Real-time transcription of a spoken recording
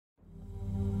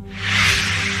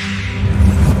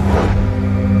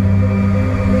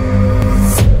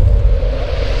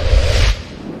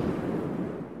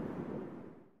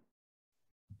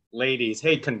ladies.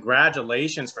 Hey,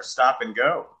 congratulations for Stop and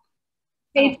Go.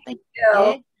 Hey, thank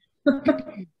you.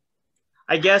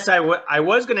 I guess I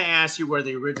was going to ask you where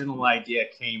the original idea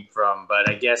came from, but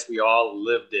I guess we all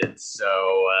lived it.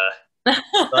 So,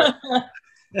 but,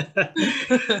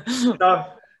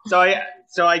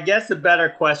 so I guess the better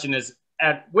question is,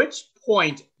 at which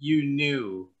point you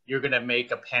knew you're going to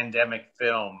make a pandemic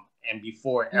film and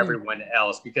before everyone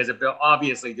else? Because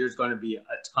obviously there's going to be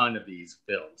a ton of these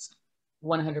films.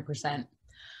 100%.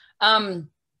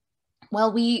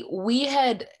 Well,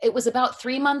 it was about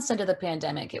 3 months into the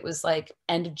pandemic. It was like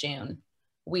end of June.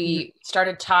 We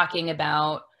started talking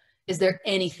about, is there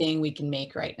anything we can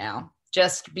make right now?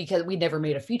 Just because we never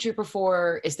made a feature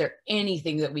before, is there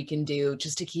anything that we can do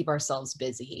just to keep ourselves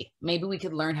busy? Maybe we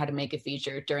could learn how to make a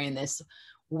feature during this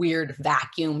weird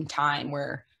vacuum time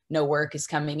where no work is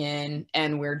coming in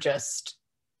and we're just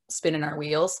spinning our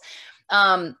wheels.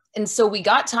 And so we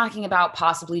got talking about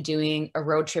possibly doing a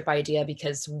road trip idea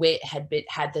because Whit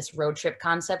had this road trip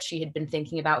concept she had been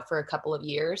thinking about for a couple of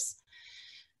years,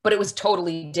 but it was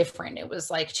totally different. It was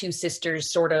like two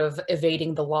sisters sort of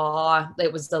evading the law.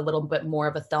 It was a little bit more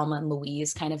of a Thelma and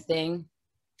Louise kind of thing.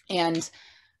 And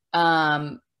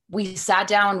we sat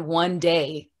down one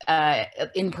day,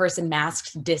 in-person,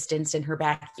 masked distance in her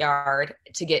backyard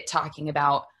to get talking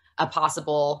about a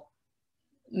possible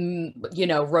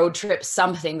road trip,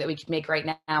 something that we could make right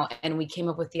now. And we came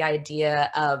up with the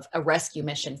idea of a rescue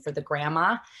mission for the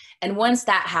grandma. And once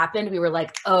that happened, we were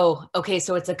like, oh, okay,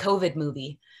 so it's a COVID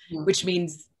movie, which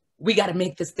means we got to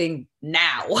make this thing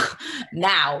now,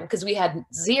 because we had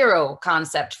zero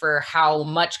concept for how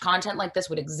much content like this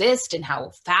would exist and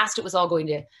how fast it was all going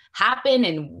to happen.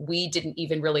 And we didn't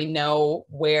even really know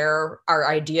where our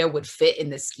idea would fit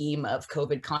in the scheme of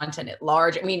COVID content at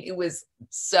large. I mean, it was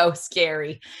so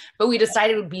scary, but we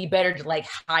decided it would be better to like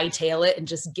hightail it and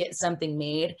just get something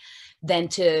made than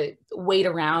to wait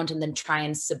around and then try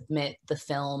and submit the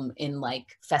film in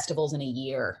like festivals in a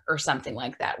year or something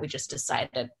like that. We just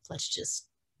decided, let's just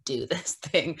do this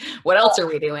thing. What else are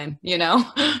we doing,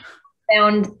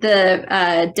 Found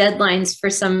the deadlines for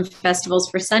some festivals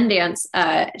for Sundance.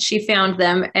 She found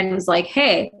them and was like,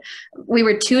 hey, we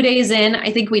were 2 days in.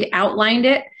 I think we'd outlined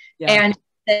it. Yeah. And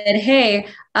said, hey,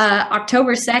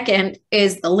 October 2nd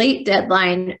is the late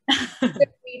deadline. Should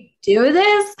we do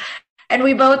this? And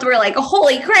we both were like,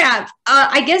 holy crap.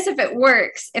 I guess if it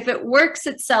works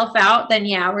itself out, then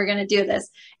yeah, we're going to do this.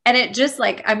 And it just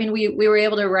we were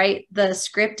able to write the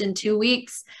script in 2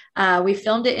 weeks. We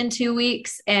filmed it in 2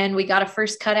 weeks and we got a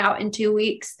first cut out in 2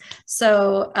 weeks.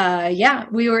 So yeah,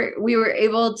 we were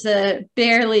able to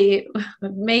barely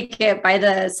make it by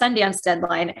the Sundance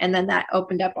deadline. And then that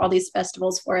opened up all these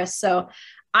festivals for us. So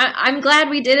I'm glad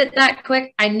we did it that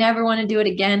quick. I never want to do it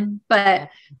again, but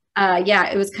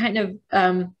yeah, it was kind of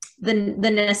the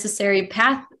necessary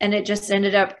path, and it just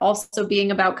ended up also being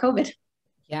about COVID.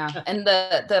 Yeah, and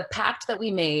the pact that we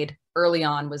made early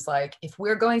on was like, if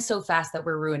we're going so fast that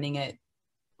we're ruining it,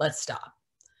 let's stop.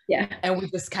 Yeah, and we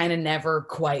just kind of never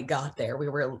quite got there. We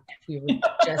were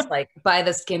just like by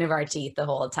the skin of our teeth the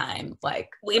whole time. Like,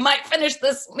 we might finish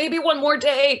this maybe one more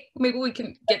day. Maybe we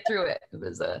can get through it.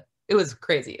 It was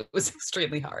crazy. It was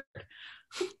extremely hard.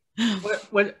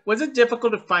 Was it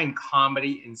difficult to find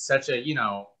comedy in such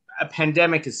a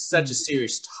pandemic is such a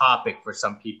serious topic for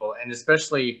some people, and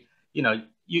especially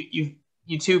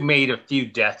you two made a few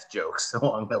death jokes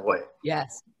along the way.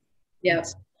 Yes.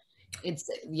 Yes. It's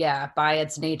by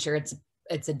its nature,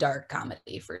 it's a dark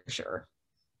comedy for sure.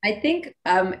 I think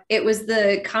it was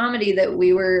the comedy that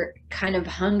we were kind of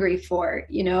hungry for,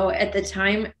 at the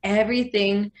time.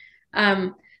 Everything,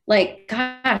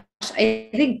 gosh, I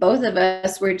think both of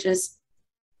us were just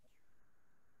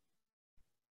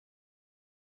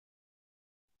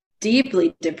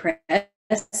deeply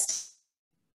depressed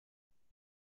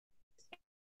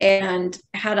and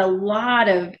had a lot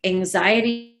of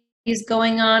anxieties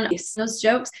going on. Those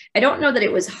jokes, I don't know that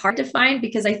it was hard to find,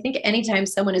 because I think anytime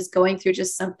someone is going through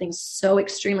just something so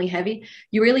extremely heavy,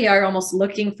 you really are almost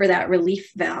looking for that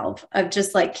relief valve of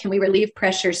just like, can we relieve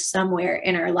pressure somewhere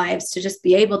in our lives to just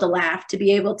be able to laugh, to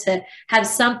be able to have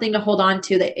something to hold on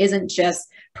to that isn't just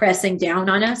pressing down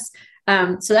on us.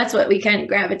 So that's what we kind of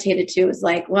gravitated to, is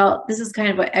like, well, this is kind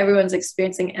of what everyone's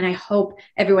experiencing, and I hope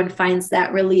everyone finds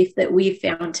that relief that we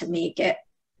found to make it.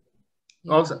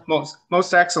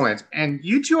 Most excellent. And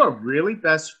you two are really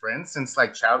best friends since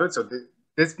like childhood, so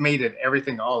this made it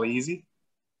everything all easy.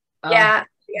 Yeah.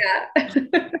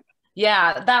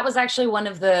 Yeah, that was actually one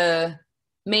of the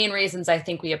main reasons I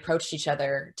think we approached each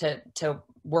other to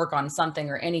work on something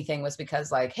or anything was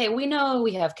because like, hey, we know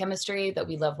we have chemistry, that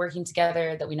we love working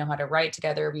together, that we know how to write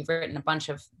together. We've written a bunch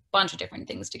of different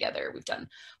things together. We've done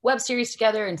web series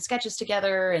together and sketches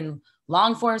together and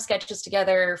long form sketches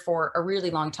together for a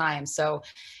really long time. So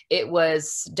it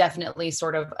was definitely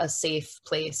sort of a safe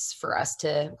place for us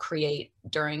to create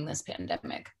during this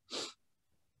pandemic.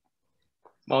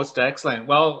 Most excellent.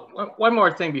 Well, one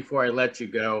more thing before I let you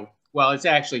go. Well, it's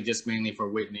actually just mainly for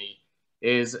Whitney.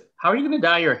 Is how are you going to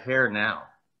dye your hair now?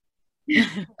 It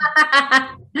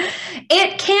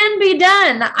can be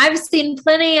done. I've seen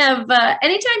plenty of,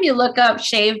 anytime you look up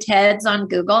shaved heads on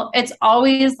Google, it's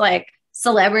always like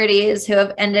celebrities who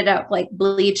have ended up like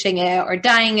bleaching it or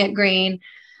dyeing it green.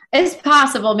 It's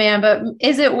possible, man, but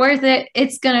is it worth it?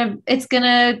 It's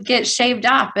gonna get shaved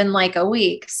off in like a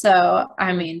week. So,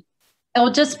 I mean,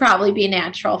 it'll just probably be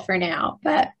natural for now,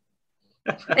 but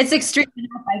it's extreme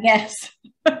enough, I guess.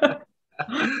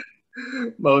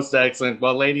 Most excellent.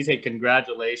 Well, ladies, hey,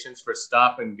 congratulations for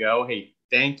Stop and Go. Hey,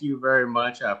 thank you very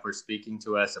much for speaking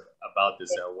to us about this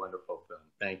wonderful film.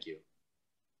 Thank you.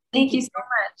 Thank you so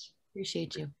much.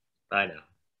 Appreciate you. Bye now.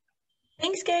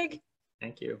 Thanks, Gig.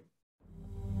 Thank you.